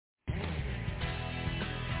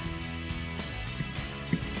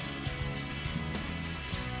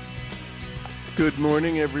Good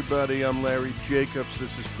morning, everybody. I'm Larry Jacobs. This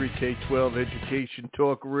is Pre-K-12 Education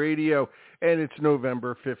Talk Radio, and it's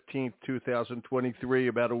November 15th, 2023,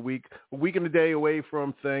 about a week and a day away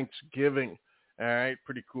from Thanksgiving. All right,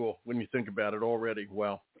 pretty cool when you think about it already.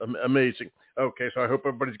 Wow, amazing. Okay, so I hope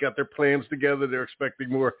everybody's got their plans together. They're expecting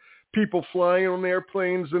more people flying on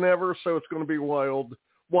airplanes than ever, so it's going to be wild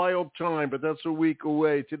time, but that's a week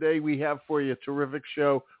away. Today we have for you a terrific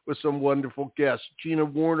show with some wonderful guests. Gina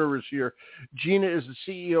Warner is here. Gina is the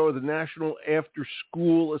CEO of the National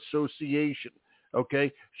Afterschool Association.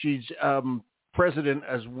 Okay, she's president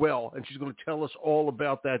as well, and she's going to tell us all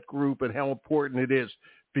about that group and how important it is.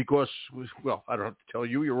 Because, well, I don't have to tell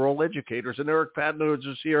you, you're all educators. And Eric Patnoudes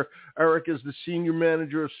is here. Eric is the Senior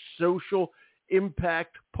Manager of Social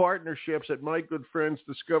Impact Partnerships at my good friends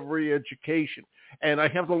Discovery Education. And I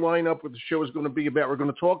have the lineup what the show is going to be about. We're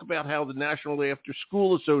going to talk about how the National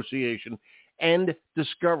Afterschool Association and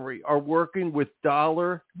Discovery are working with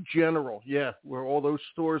Dollar General. Yeah, where all those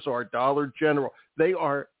stores are, Dollar General. They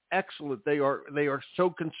are excellent. They are so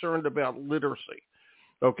concerned about literacy.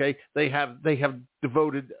 Okay, they have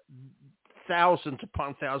devoted thousands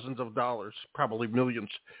upon thousands of dollars, probably millions,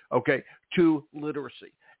 okay, to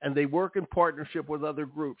literacy. And they work in partnership with other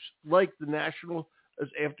groups like the National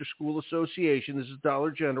Afterschool Association, this is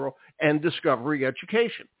Dollar General, and Discovery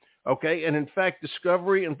Education, okay? And in fact,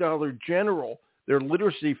 Discovery and Dollar General, their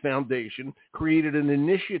literacy foundation, created an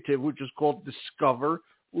initiative which is called Discover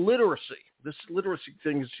Literacy. This literacy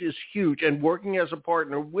thing is huge, and working as a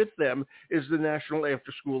partner with them is the National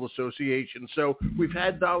Afterschool Association. So we've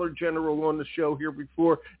had Dollar General on the show here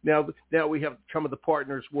before. Now we have some of the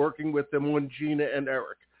partners working with them, one Gina and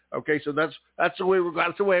Eric. Okay, so that's the way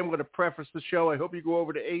that's the way I'm going to preface the show. I hope you go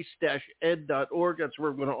over to ace-ed.org. That's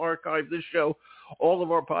where we're going to archive this show. All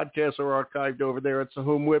of our podcasts are archived over there. It's the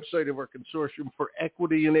home website of our Consortium for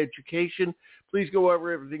Equity in Education. Please go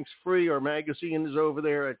over. Everything's free. Our magazine is over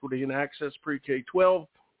there, Equity and Access Pre-K-12,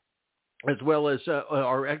 as well as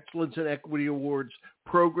our Excellence in Equity Awards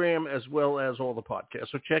program, as well as all the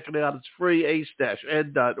podcasts. So check it out. It's free,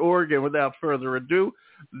 ace-ed.org. And without further ado,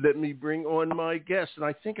 let me bring on my guest. And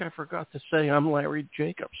I think I forgot to say I'm Larry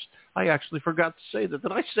Jacobs. I actually forgot to say that.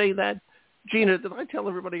 Did I say that? Gina, did I tell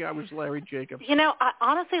everybody I was Larry Jacobs? You know,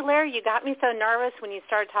 honestly, Larry, you got me so nervous when you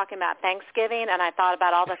started talking about Thanksgiving, and I thought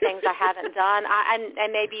about all the things I haven't done.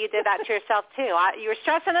 And maybe you did that to yourself, too. You were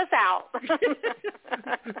stressing us out.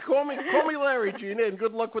 Call me Larry, Gina, and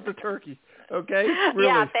good luck with the turkey. Okay? Really.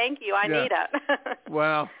 Yeah, thank you. I need it.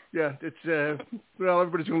 Wow. Yeah, it's, well,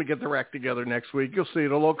 everybody's going to get their act together next week. You'll see.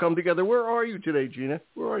 It'll all come together. Where are you today, Gina?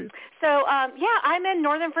 Where are you? So, I'm in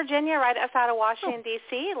Northern Virginia, right outside of Washington,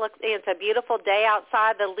 D.C. It's a beautiful day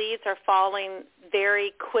outside. The leaves are falling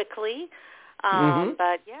very quickly.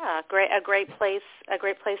 But, yeah, a great place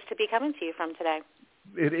to be coming to you from today.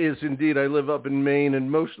 It is indeed. I live up in Maine,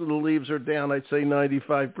 and most of the leaves are down. I'd say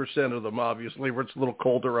 95% of them, obviously, where it's a little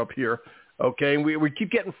colder up here. Okay, and we keep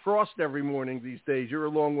getting frost every morning these days. You're a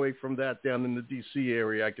long way from that down in the D.C.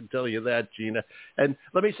 area, I can tell you that, Gina. And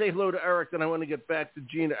let me say hello to Eric, then I want to get back to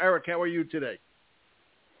Gina. Eric, how are you today?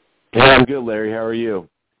 Hey, I'm good, Larry. How are you?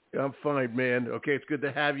 I'm fine, man. Okay, it's good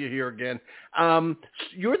to have you here again.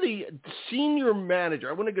 You're the senior manager.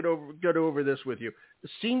 I want to get over this with you. The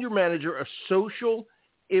senior manager of Social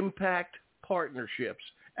Impact Partnerships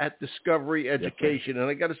at Discovery Education. And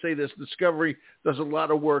I got to say this, Discovery does a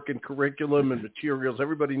lot of work in curriculum and materials.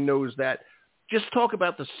 Everybody knows that. Just talk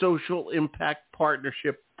about the social impact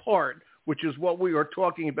partnership part, which is what we are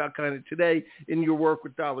talking about kind of today in your work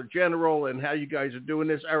with Dollar General and how you guys are doing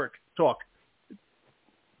this. Eric, talk.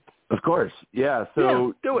 Of course. Yeah.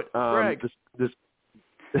 So do it. Greg.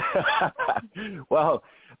 Well,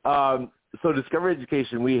 so Discovery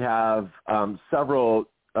Education, we have several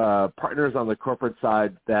partners on the corporate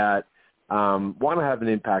side that want to have an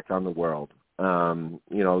impact on the world. Some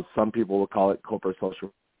people will call it corporate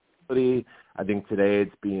social responsibility. I think today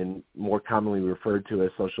it's being more commonly referred to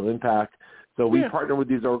as social impact. So we partner with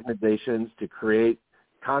these organizations to create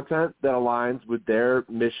content that aligns with their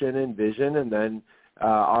mission and vision, and then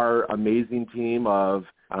our amazing team of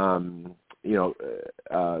our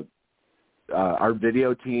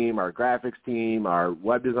video team, our graphics team, our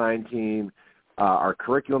web design team, our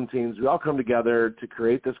curriculum teams, we all come together to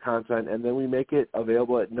create this content, and then we make it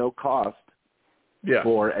available at no cost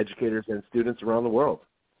for educators and students around the world.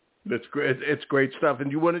 That's great. It's great stuff.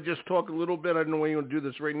 And you want to just talk a little bit, I don't know why you want to do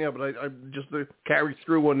this right now, but I just to carry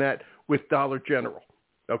through on that with Dollar General.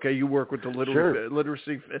 Okay, you work with the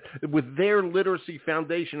literacy, with their literacy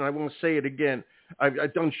foundation. I want to say it again.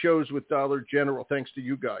 I've done shows with Dollar General thanks to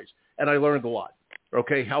you guys, and I learned a lot.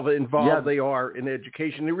 Okay, how involved they are in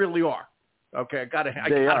education. They really are. Okay, I gotta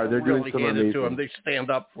They're really doing some hand it to amazing. them. They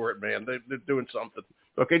stand up for it, man. They're doing something.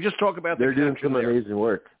 Okay, just talk about They're doing some amazing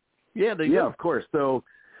work. Yeah, they do. Yeah, of course. So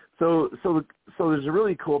there's a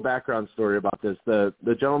really cool background story about this. The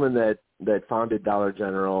gentleman that founded Dollar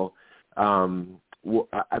General,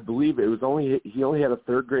 I believe he only had a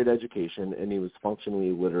third grade education, and he was functionally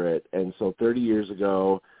illiterate. And so 30 years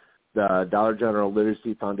ago, the Dollar General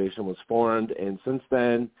Literacy Foundation was formed, and since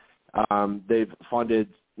then, they've funded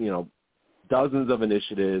dozens of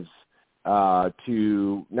initiatives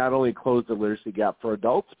to not only close the literacy gap for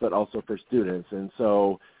adults but also for students. And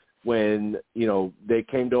so when they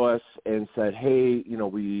came to us and said, hey,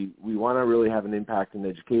 we want to really have an impact in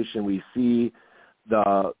education, we see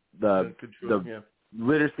the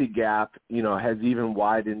literacy gap has even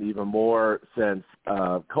widened even more since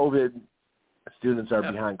COVID. Students are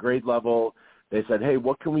behind grade level. They said, hey,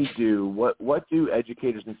 what can we do? What do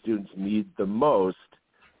educators and students need the most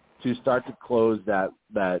to start to close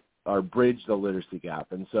that or bridge the literacy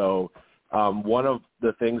gap? And so one of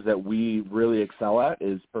the things that we really excel at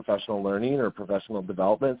is professional learning or professional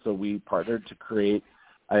development. So we partnered to create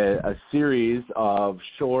a series of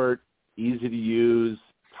short, easy-to-use,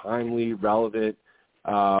 timely, relevant,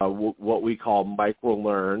 what we call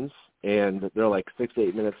micro-learns. And they're like 6 to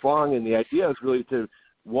 8 minutes long. And the idea is really to,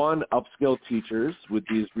 one, upskill teachers with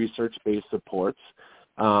these research-based supports,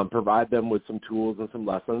 provide them with some tools and some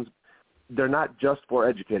lessons. They're not just for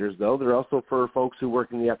educators, though. They're also for folks who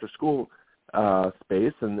work in the after-school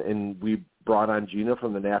space. And we brought on Gina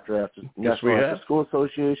from the National Afterschool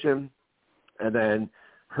Association. And then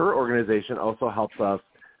her organization also helps us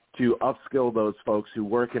to upskill those folks who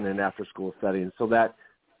work in an after-school setting so that,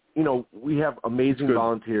 we have amazing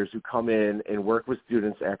volunteers who come in and work with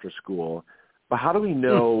students after school. But how do we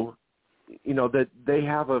know, that they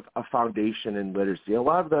have a foundation in literacy? A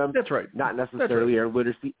lot of them not necessarily are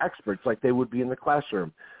literacy experts like they would be in the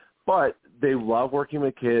classroom. But they love working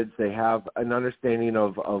with kids. They have an understanding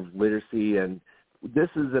of literacy. And this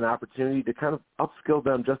is an opportunity to kind of upskill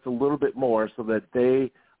them just a little bit more so that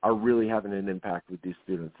they are really having an impact with these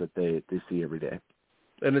students that they see every day.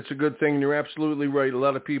 And it's a good thing. You're absolutely right. A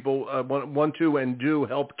lot of people want to and do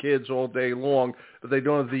help kids all day long, but they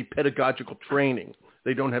don't have the pedagogical training.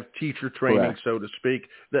 They don't have teacher training, so to speak.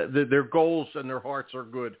 Their goals and their hearts are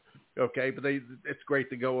good, okay? But it's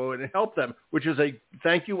great to go and help them, which is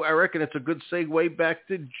thank you, Eric, and it's a good segue back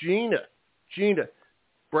to Gina. Gina,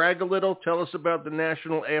 brag a little. Tell us about the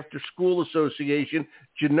National Afterschool Association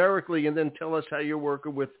generically, and then tell us how you're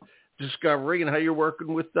working with Discovery and how you're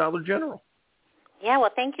working with Dollar General. Yeah,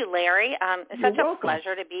 well, thank you, Larry. It's such welcome. A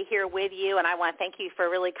pleasure to be here with you, and I want to thank you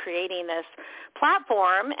for really creating this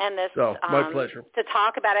platform and this my pleasure. To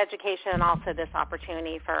talk about education and also this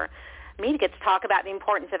opportunity for me to get to talk about the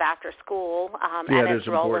importance of after school and its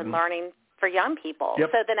role in learning for young people. Yep.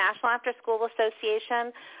 So the National Afterschool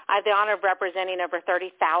Association, I have the honor of representing over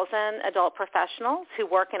 30,000 adult professionals who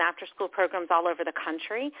work in after-school programs all over the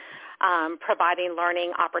country, providing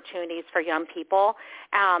learning opportunities for young people.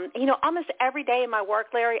 Almost every day in my work,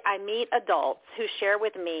 Larry, I meet adults who share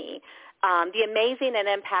with me the amazing and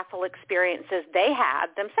impactful experiences they had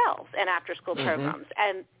themselves in after-school programs.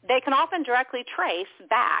 And they can often directly trace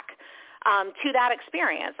back to that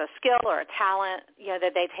experience, a skill or a talent,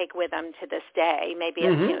 that they take with them to this day. Maybe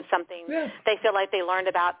it's something they feel like they learned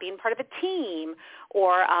about being part of a team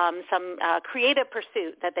or some creative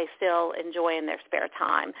pursuit that they still enjoy in their spare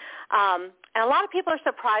time. And a lot of people are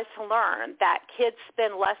surprised to learn that kids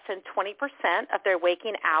spend less than 20% of their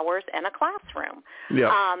waking hours in a classroom.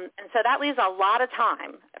 Yeah. And so that leaves a lot of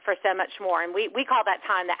time for so much more. And we call that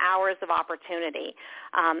time the hours of opportunity.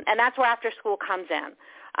 And that's where after school comes in.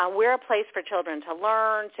 We're a place for children to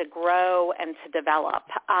learn, to grow, and to develop.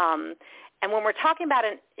 And when we're talking about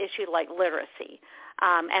an issue like literacy,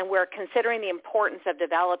 and we're considering the importance of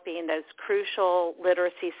developing those crucial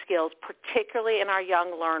literacy skills, particularly in our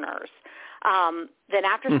young learners, then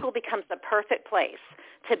after school becomes the perfect place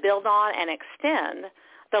to build on and extend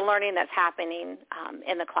the learning that's happening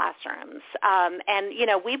in the classrooms. And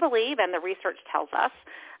we believe, and the research tells us,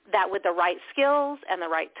 that with the right skills and the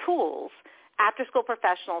right tools, after-school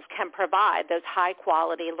professionals can provide those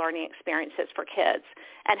high-quality learning experiences for kids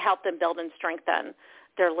and help them build and strengthen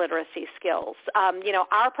their literacy skills.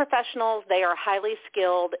 Our professionals, they are highly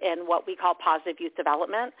skilled in what we call positive youth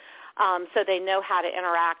development. so they know how to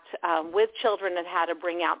interact with children and how to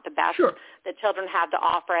bring out the best that children have to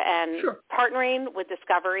offer. And partnering with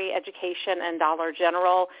Discovery Education and Dollar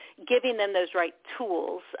General, giving them those right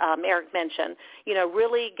tools, Eric mentioned,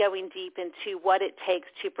 really going deep into what it takes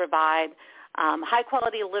to provide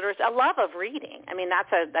high-quality literacy, a love of reading. I mean,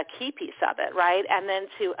 that's a key piece of it, right? And then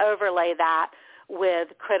to overlay that with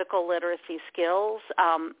critical literacy skills,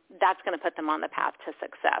 that's going to put them on the path to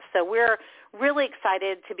success. So we're really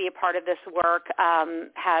excited to be a part of this work,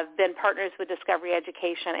 have been partners with Discovery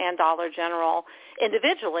Education and Dollar General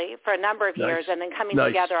individually for a number of years, and then coming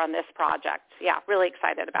together on this project. Yeah, really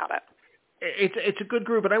excited about it. It's a good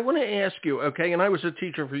group, and I want to ask you, okay, and I was a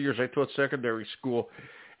teacher for years. I taught secondary school.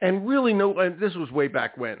 And really, this was way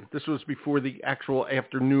back when. This was before the actual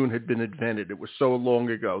afternoon had been invented. It was so long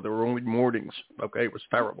ago. There were only mornings. Okay, it was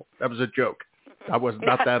terrible. That was a joke. I was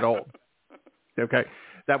not that old. Okay,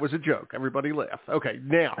 that was a joke. Everybody laughed. Okay,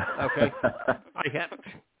 now, okay,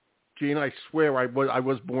 Gina, I swear I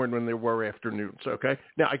was born when there were afternoons. Okay,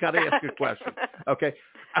 now I got to ask you a question. Okay,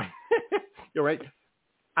 you're right.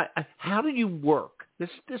 How do you work? This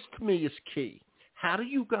to me is key. How do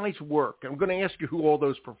you guys work? I'm going to ask you who all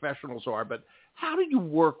those professionals are, but how do you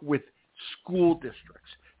work with school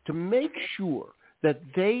districts to make sure that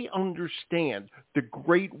they understand the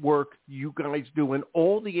great work you guys do and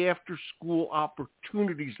all the after-school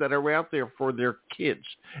opportunities that are out there for their kids?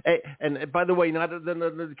 And by the way, not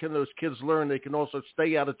only can those kids learn, they can also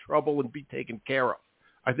stay out of trouble and be taken care of.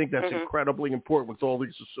 I think that's incredibly important with all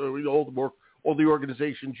the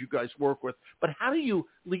organizations you guys work with. But how do you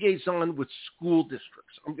liaison with school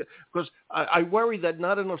districts? Because I worry that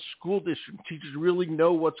not enough school district teachers really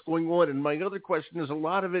know what's going on. And my other question is, a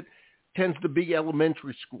lot of it tends to be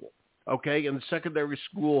elementary school, okay? And the secondary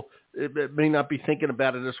school it may not be thinking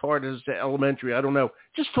about it as hard as the elementary. I don't know.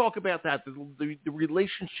 Just talk about that, the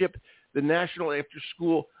relationship the National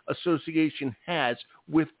Afterschool Association has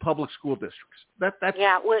with public school districts. That's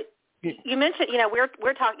You mentioned,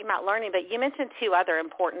 we're talking about learning, but you mentioned two other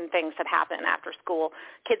important things that happen after school.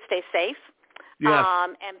 Kids stay safe,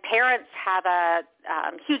 and parents have a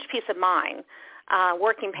huge peace of mind,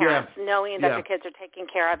 working parents, knowing that their kids are taken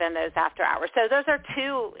care of in those after hours. So those are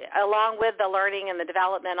two, along with the learning and the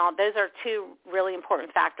development, those are two really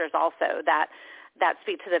important factors also that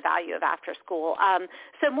speak to the value of after school.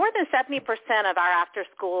 So more than 70% of our after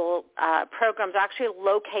school programs are actually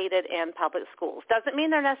located in public schools. Doesn't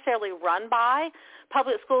mean they're necessarily run by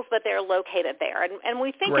public schools, but they're located there. And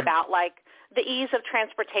we think about like the ease of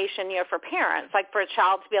transportation, for parents, like for a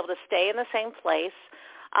child to be able to stay in the same place,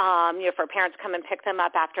 for parents to come and pick them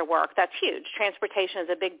up after work. That's huge. Transportation is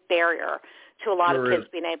a big barrier to a lot of kids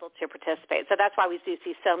being able to participate. So that's why we do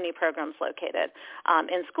see so many programs located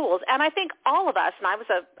in schools. And I think all of us, and I was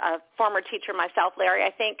a former teacher myself, Larry,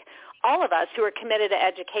 I think all of us who are committed to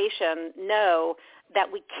education know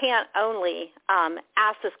that we can't only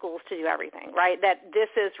ask the schools to do everything, right? That this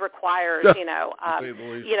requires,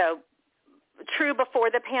 true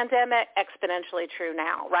before the pandemic, exponentially true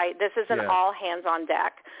now, right? This is an all hands on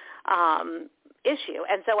deck issue.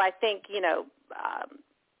 And so I think,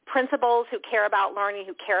 principals who care about learning,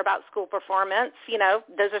 who care about school performance,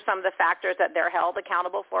 those are some of the factors that they're held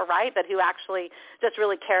accountable for, right? But who actually just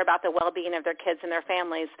really care about the well-being of their kids and their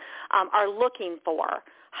families are looking for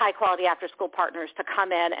high-quality after-school partners to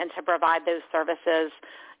come in and to provide those services,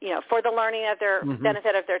 for the learning of their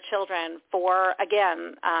benefit of their children, for,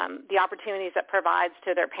 again, the opportunities it provides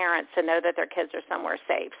to their parents to know that their kids are somewhere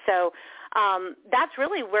safe. So that's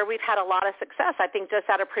really where we've had a lot of success. I think just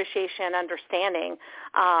that appreciation and understanding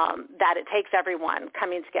that it takes everyone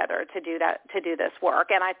coming together to do this work.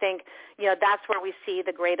 And I think, that's where we see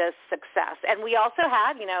the greatest success. And we also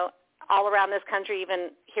have, all around this country, even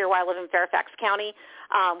here where I live in Fairfax County,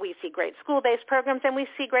 we see great school-based programs and we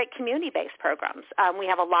see great community-based programs. We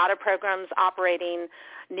have a lot of programs operating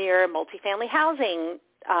near multifamily housing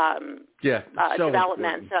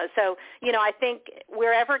development. So, I think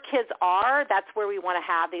wherever kids are, that's where we want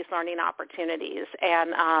to have these learning opportunities.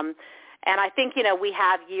 And I think, we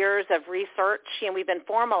have years of research, we've been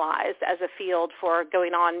formalized as a field for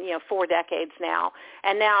going on, 4 decades now.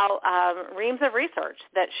 And now reams of research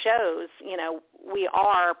that shows, we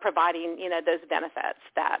are providing, those benefits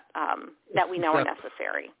that we know are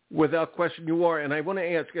necessary. Without question, you are. And I want to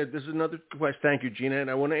ask, this is another question. Thank you, Gina. And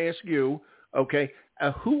I want to ask you, okay,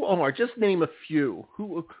 who are, just name a few.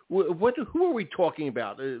 Who are we talking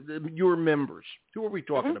about? Your members. Who are we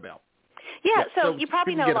talking about? Yeah, so you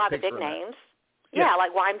probably know a lot of big names. Yeah,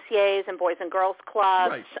 like YMCAs and Boys and Girls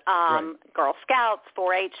Clubs, Girl Scouts,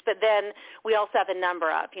 4-H. But then we also have a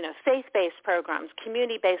number of, faith-based programs,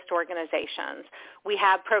 community-based organizations. We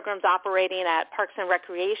have programs operating at parks and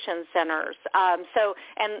recreation centers.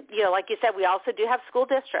 Like you said, we also do have school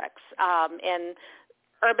districts in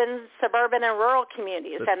urban, suburban, and rural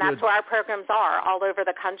communities, that's where our programs are all over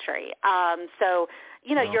the country.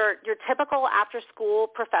 Your typical after-school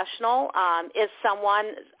professional is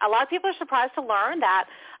someone, a lot of people are surprised to learn that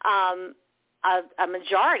a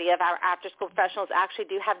majority of our after-school professionals actually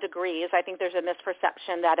do have degrees. I think there's a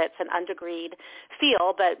misperception that it's an undegreed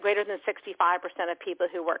field, but greater than 65% of people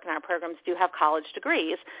who work in our programs do have college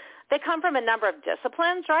degrees. They come from a number of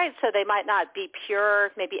disciplines, right? So they might not be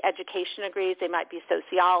pure, maybe education degrees. They might be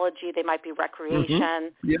sociology. They might be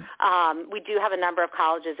recreation. Mm-hmm. Yeah. We do have a number of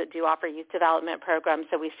colleges that do offer youth development programs,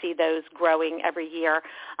 so we see those growing every year.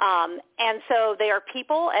 And so they are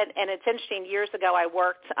people, and it's interesting. Years ago, I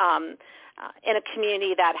worked in a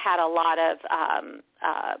community that had a lot of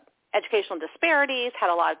educational disparities, had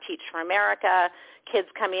a lot of Teach for America kids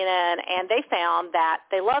coming in, and they found that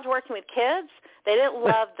they loved working with kids. They didn't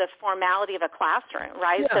love the formality of a classroom,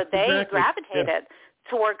 right? Yeah, so they exactly. gravitated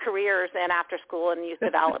toward careers in after school and youth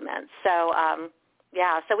development. So,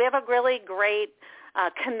 so we have a really great,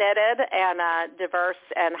 committed and diverse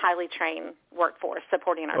and highly trained workforce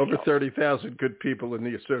supporting our Over field. 30,000 good people in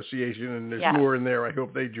the association, and there's more in there. I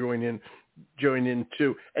hope they join in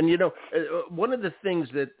too. And one of the things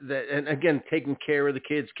that and again, taking care of the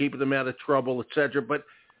kids, keeping them out of trouble, etc. But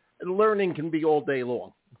learning can be all day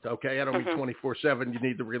long. Okay, I don't mean 24/7. You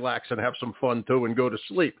need to relax and have some fun too, and go to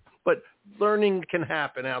sleep. But learning can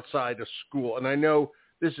happen outside of school, and I know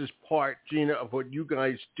this is part, Gina, of what you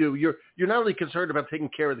guys do. You're not only concerned about taking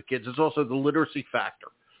care of the kids; it's also the literacy factor.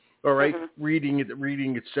 All right, reading,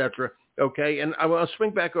 etc. Okay, and I'll swing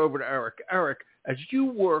back over to Eric. Eric, as you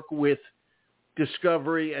work with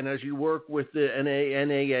Discovery and as you work with the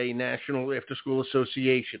NAA, National Afterschool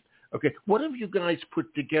Association, okay, what have you guys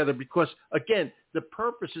put together? Because, again, the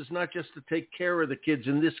purpose is not just to take care of the kids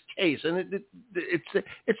in this case, and it's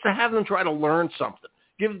to have them try to learn something.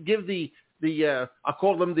 Give the I'll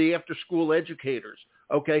call them the after-school educators,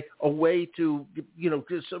 okay, a way to,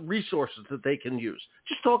 some resources that they can use.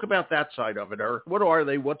 Just talk about that side of it, Eric. What are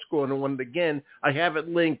they? What's going on? And again, I have it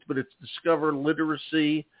linked, but it's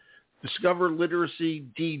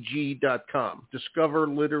discoverliteracydg.com.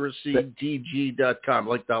 Discoverliteracydg.com,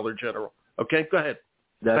 like Dollar General. Okay, go ahead.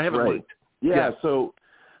 That's I have right. it linked. Yeah. So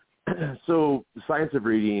Science of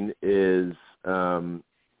Reading is a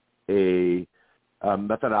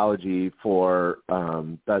methodology for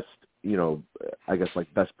best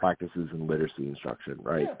practices in literacy instruction,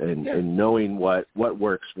 right? Yeah. And knowing what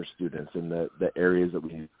works for students and the areas that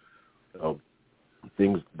we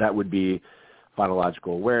things that would be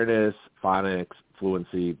phonological awareness, phonics,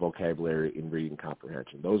 fluency, vocabulary, and reading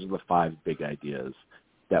comprehension. Those are the 5 big ideas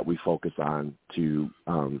that we focus on to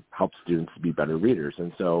help students be better readers.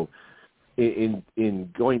 And so in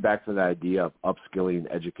going back to the idea of upskilling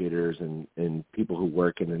educators and people who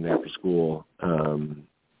work in an after-school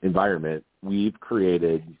environment, we've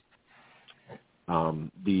created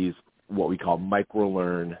these what we call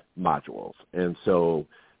micro-learn modules. And so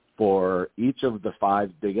for each of the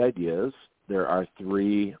 5 big ideas, there are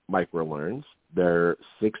 3 micro-learns. They're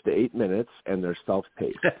 6 to 8 minutes, and they're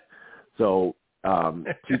self-paced. So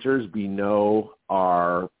teachers we know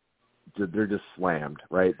they're just slammed,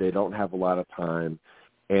 right? They don't have a lot of time.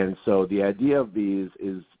 And so the idea of these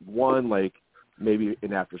is, one, like maybe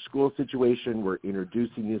an after-school situation, we're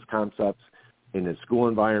introducing these concepts. In a school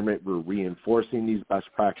environment, we're reinforcing these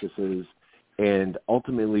best practices. And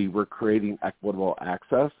ultimately, we're creating equitable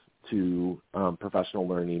access to professional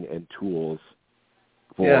learning and tools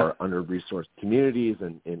for under-resourced communities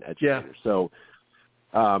and educators. So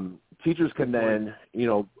teachers can then,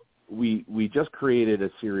 we just created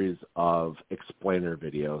a series of explainer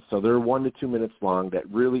videos. So they're 1 to 2 minutes long that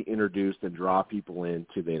really introduce and draw people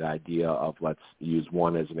into that idea of, let's use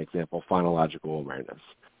one as an example, phonological awareness.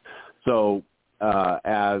 So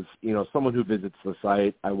as someone who visits the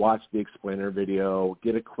site, I watch the explainer video,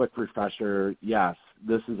 get a quick refresher. Yes,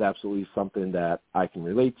 this is absolutely something that I can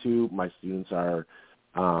relate to. My students are,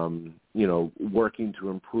 working to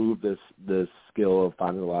improve this skill of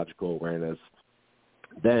phonological awareness.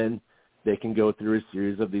 Then they can go through a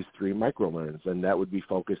series of these 3 micro-learns, and that would be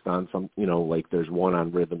focused on some, like there's one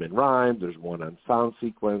on rhythm and rhyme, there's one on sound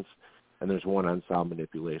sequence, and there's one on sound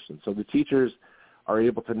manipulation. So the teachers are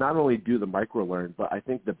able to not only do the micro-learn, but I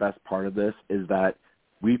think the best part of this is that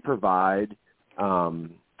we provide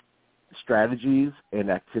strategies and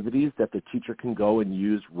activities that the teacher can go and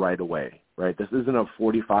use right away, right? This isn't a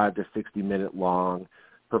 45 to 60-minute long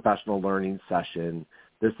professional learning session.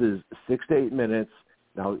 This is 6 to 8 minutes.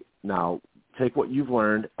 Now take what you've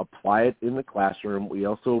learned, apply it in the classroom. We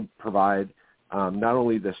also provide not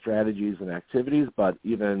only the strategies and activities, but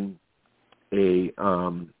even a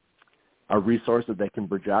resource that they can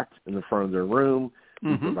project in the front of their room.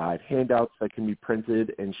 We provide handouts that can be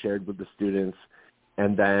printed and shared with the students.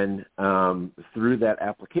 And then through that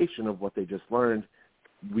application of what they just learned,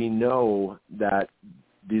 we know that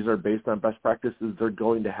these are based on best practices. They're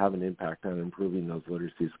going to have an impact on improving those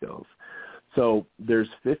literacy skills. So there's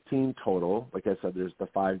 15 total. Like I said, there's the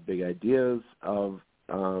 5 big ideas of,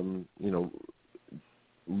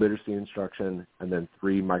 literacy instruction, and then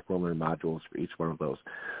 3 microlearn modules for each one of those.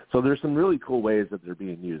 So there's some really cool ways that they're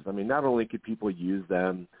being used. I mean, not only could people use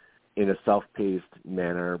them in a self-paced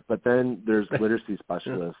manner, but then there's literacy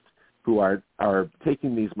specialists who are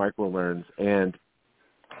taking these microlearns, and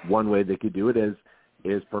one way they could do it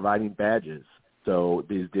is providing badges. So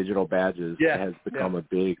these digital badges has become a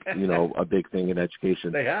big, a big thing in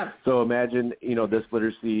education. They have. So imagine, this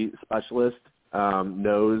literacy specialist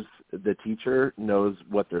knows the teacher, knows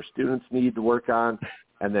what their students need to work on,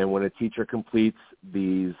 and then when a teacher completes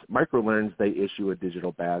these microlearns, they issue a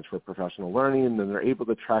digital badge for professional learning, and then they're able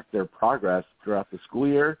to track their progress throughout the school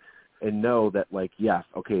year and know that,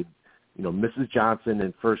 Mrs. Johnson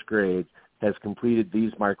in first grade has completed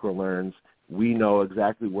these microlearns. We know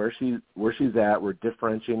exactly where she's at. We're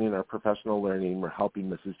differentiating our professional learning. We're helping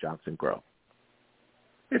Mrs. Johnson grow.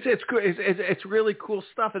 It's great. It's really cool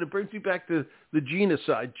stuff, and it brings me back to the Gina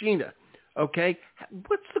side. Gina, okay,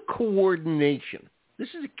 what's the coordination? This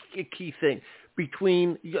is a key thing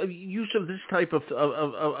between use of this type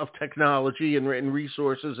of technology and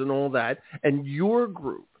resources and all that, and your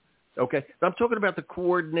group. Okay, I'm talking about the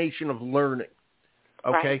coordination of learning.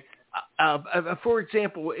 Okay. Right. For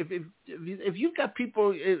example, if you've got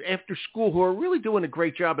people after school who are really doing a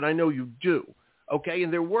great job, and I know you do. Okay,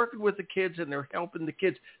 and they're working with the kids and they're helping the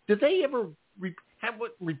kids. Do they ever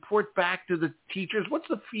report back to the teachers? What's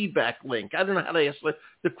the feedback link? I don't know how to ask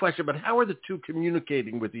the question, but how are the two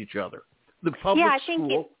communicating with each other? The public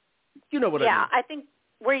school, you know what I mean. Yeah, I think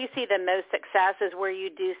where you see the most success is where you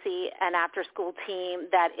do see an after-school team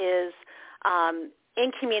that is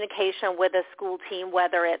in communication with a school team,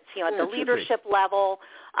 whether it's at the leadership level,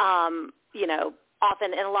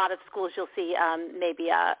 often in a lot of schools you'll see maybe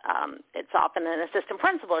it's often an assistant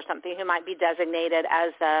principal or something who might be designated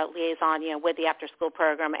as the liaison, with the after-school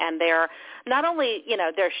program, and they're not only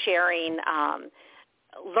they're sharing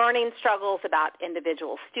learning struggles about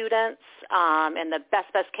individual students, and the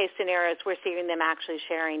best case scenarios we're seeing them actually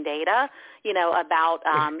sharing data, about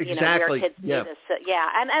where kids need us.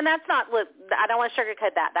 And that's not. I don't want to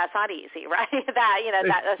sugarcoat that. That's not easy, right?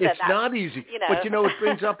 It's not easy. But it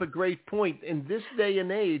brings up a great point in this day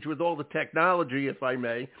and age with all the technology, if I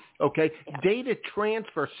may. Okay, data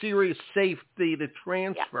transfer, serious, safe data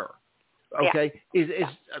transfer. Okay, is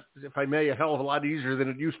if I may, a hell of a lot easier than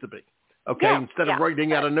it used to be. Okay, instead of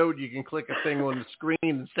writing out a note, you can click a thing on the screen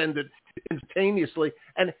and send it instantaneously.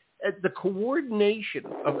 And the coordination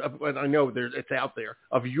of and I know it's out there,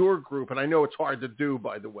 of your group, and I know it's hard to do,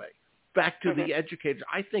 by the way, back to the educators,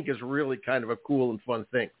 I think is really kind of a cool and fun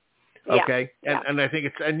thing. Okay, and I think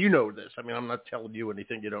it's, and you know this. I mean, I'm not telling you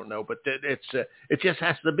anything you don't know, but it just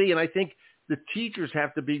has to be. And I think the teachers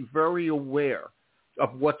have to be very aware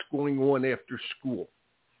of what's going on after school.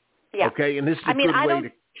 Yeah. Okay, and this is a good way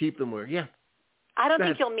to keep them aware. Yeah. I don't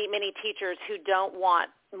think you'll meet many teachers who don't want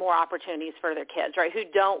more opportunities for their kids, right? Who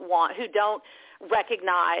don't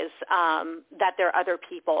recognize that there are other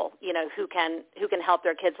people, who can help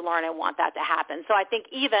their kids learn and want that to happen. So I think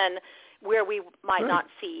even where we might not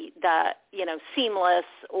see the, seamless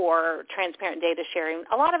or transparent data sharing,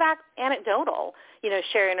 a lot of anecdotal,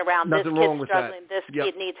 sharing around Nothing this kid's struggling, this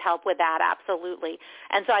kid needs help with that, absolutely.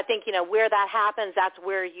 And so I think, where that happens, that's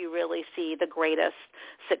where you really see the greatest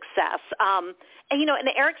success. And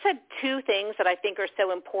Eric said 2 things that I think are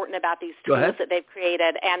so important about these tools that they've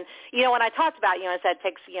created. And, when I talked about, I said it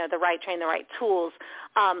takes, the right training, the right tools.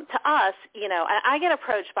 To us, I get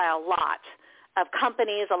approached by a lot of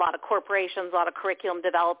companies, a lot of corporations, a lot of curriculum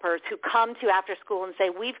developers who come to after school and say,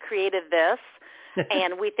 we've created this,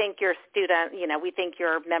 and we think your we think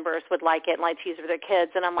your members would like it and like to use it for their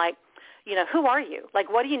kids. And I'm like, who are you? Like,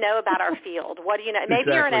 what do you know about our field? What do you know?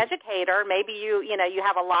 Maybe you're an educator. Maybe you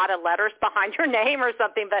have a lot of letters behind your name or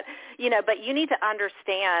something, but you need to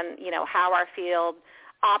understand, how our field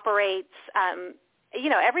operates,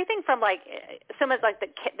 everything from like so much like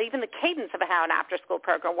even the cadence of how an after-school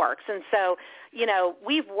program works. And so,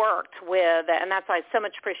 we've worked with, and that's why I so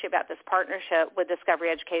much appreciate about this partnership with Discovery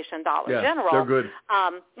Education and Dollar General. They're good.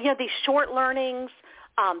 These short learnings,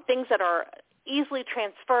 things that are easily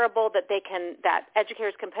transferable that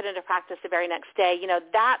educators can put into practice the very next day.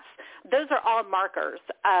 Those are all markers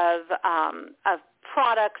of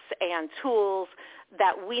products and tools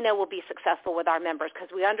that we know will be successful with our members because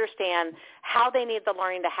we understand how they need the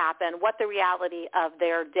learning to happen, what the reality of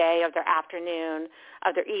their day, of their afternoon,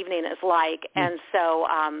 of their evening is like. And so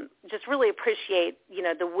just really appreciate,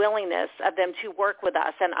 the willingness of them to work with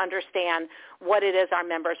us and understand what it is our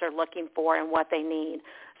members are looking for and what they need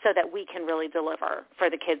so that we can really deliver for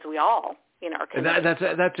the kids we all, are committed.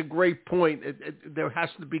 That's a great point. There has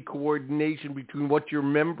to be coordination between what your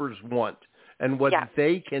members want and what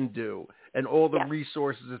they can do, and all the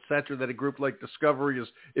resources, et cetera, that a group like Discovery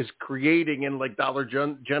is creating and like Dollar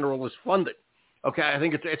General is funding. Okay, I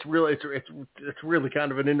think it's really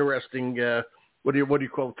kind of an interesting what do you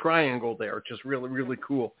call triangle there? It's just really, really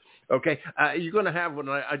cool. Okay, you're going to have one.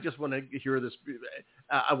 I just want to hear this.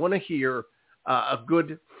 I want to hear a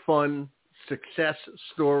good, fun success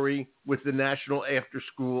story with the National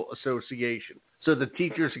Afterschool Association, so the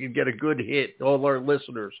teachers can get a good hit. All our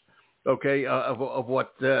listeners. Okay, of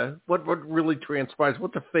what really transpires.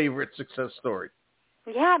 What's a favorite success story?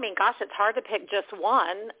 Yeah, gosh, it's hard to pick just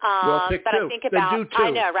one. Well, pick but two. I think about, do two. I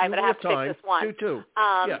know, right? But I have to pick just one. Do two.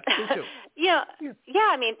 Do two.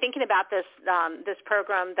 Thinking about this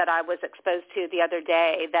program that I was exposed to the other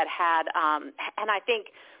day that had, and I think,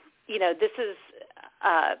 this is.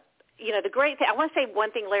 The great thing, I want to say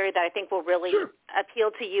one thing, Larry, that I think will really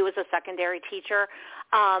appeal to you as a secondary teacher.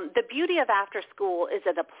 The beauty of after school is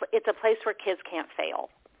that it's a place where kids can't fail.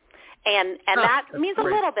 And that means a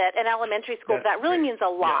little bit in elementary school, but that really means a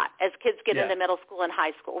lot as kids get into middle school and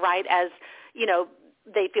high school, right? As,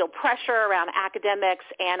 they feel pressure around academics,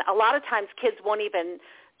 and a lot of times kids won't even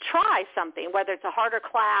try something, whether it's a harder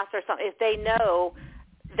class or something, if they know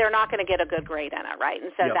they're not going to get a good grade in it, right? And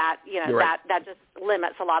so that just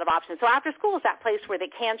limits a lot of options. So after school is that place where they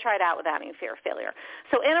can try it out without any fear of failure.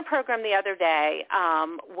 So in a program the other day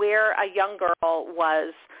where a young girl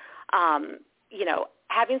was,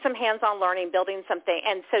 having some hands-on learning, building something,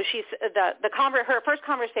 and so she's her first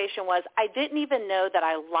conversation was, I didn't even know that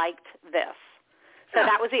I liked this. So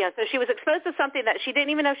that was the end. So she was exposed to something that she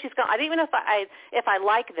didn't even know I didn't even know if I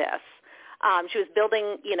like this. She was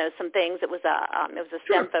building, some things. It was a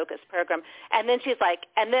STEM-focused program, and then she's like,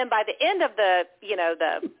 and then by the end of the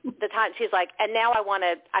time, she's like, and now I want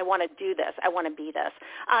to do this. I want to be this.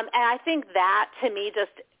 And I think that to me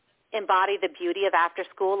just embodied the beauty of after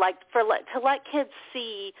school, like to let kids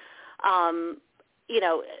see,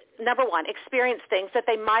 number one, experience things that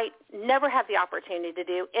they might never have the opportunity to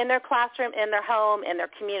do in their classroom, in their home, in their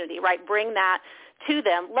community, right? Bring that to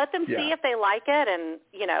them. Let them see if they like it, and,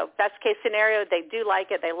 best case scenario, they do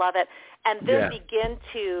like it, they love it, and then begin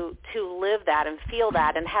to live that and feel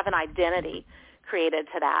that and have an identity created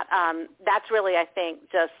to that. That's really, I think,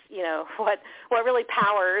 just, what really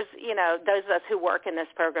powers, those of us who work in this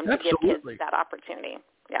program to give kids that opportunity.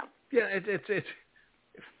 Yeah. Yeah, it's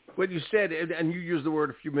what you said, and you used the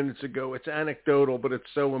word a few minutes ago, it's anecdotal, but it's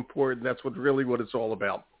so important. That's what it's all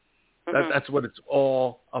about. That's what it's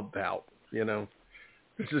all about,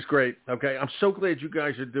 This is great. Okay, I'm so glad you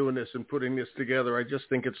guys are doing this and putting this together. I just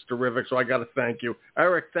think it's terrific, so I got to thank you.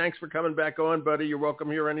 Eric, thanks for coming back on, buddy. You're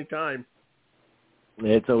welcome here anytime.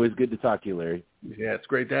 It's always good to talk to you, Larry. Yeah, it's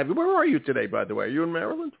great to have you. Where are you today, by the way? Are you in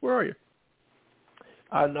Maryland? Where are you?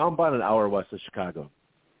 I'm about an hour west of Chicago.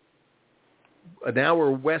 An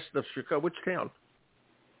hour west of Chicago. Which town?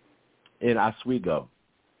 In Oswego.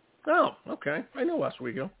 Oh, okay. I know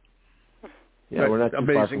Oswego. Yeah, we're not too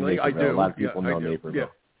far from Naperville. I do. A lot of people know Naperville.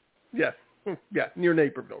 Yeah, near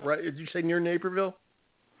Naperville, right? Did you say near Naperville?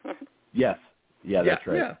 Yes. Yeah, that's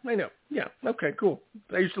right. Yeah, I know. Yeah, okay, cool.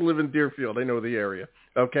 I used to live in Deerfield. I know the area.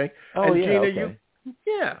 Okay? Oh, and yeah, Gina,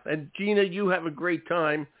 okay. And Gina, you have a great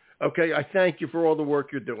time. Okay, I thank you for all the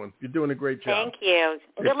work you're doing. You're doing a great job. Thank you.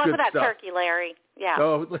 Good luck with that turkey, Larry. Yeah.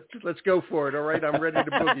 Oh, let's go for it. All right, I'm ready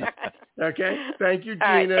to boogie. Okay? Thank you, Gina.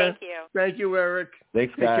 All right, thank you. Thank you, Eric.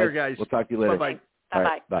 Thanks, guys. Take care, guys. We'll talk to you later. Bye-bye. Bye-bye.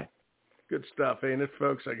 Right, bye. Good stuff, ain't it,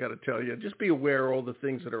 folks? I got to tell you, just be aware of all the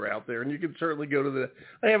things that are out there. And you can certainly go to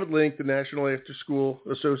I have it linked, the National Afterschool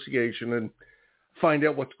Association, and find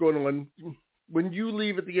out what's going on. When you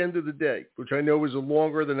leave at the end of the day, which I know is a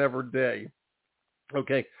longer than ever day,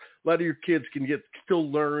 okay, a lot of your kids can still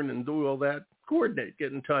learn and do all that. coordinate,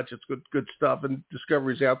 get in touch. It's good stuff, and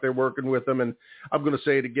Discovery's out there working with them. And I'm going to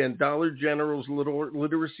say it again, Dollar General's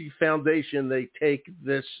Literacy Foundation, they take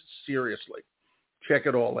this seriously. Check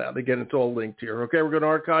it all out. Again, it's all linked here. Okay, we're going to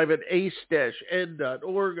archive at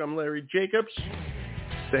ace-ed.org. I'm Larry Jacobs.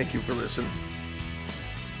 Thank you for listening.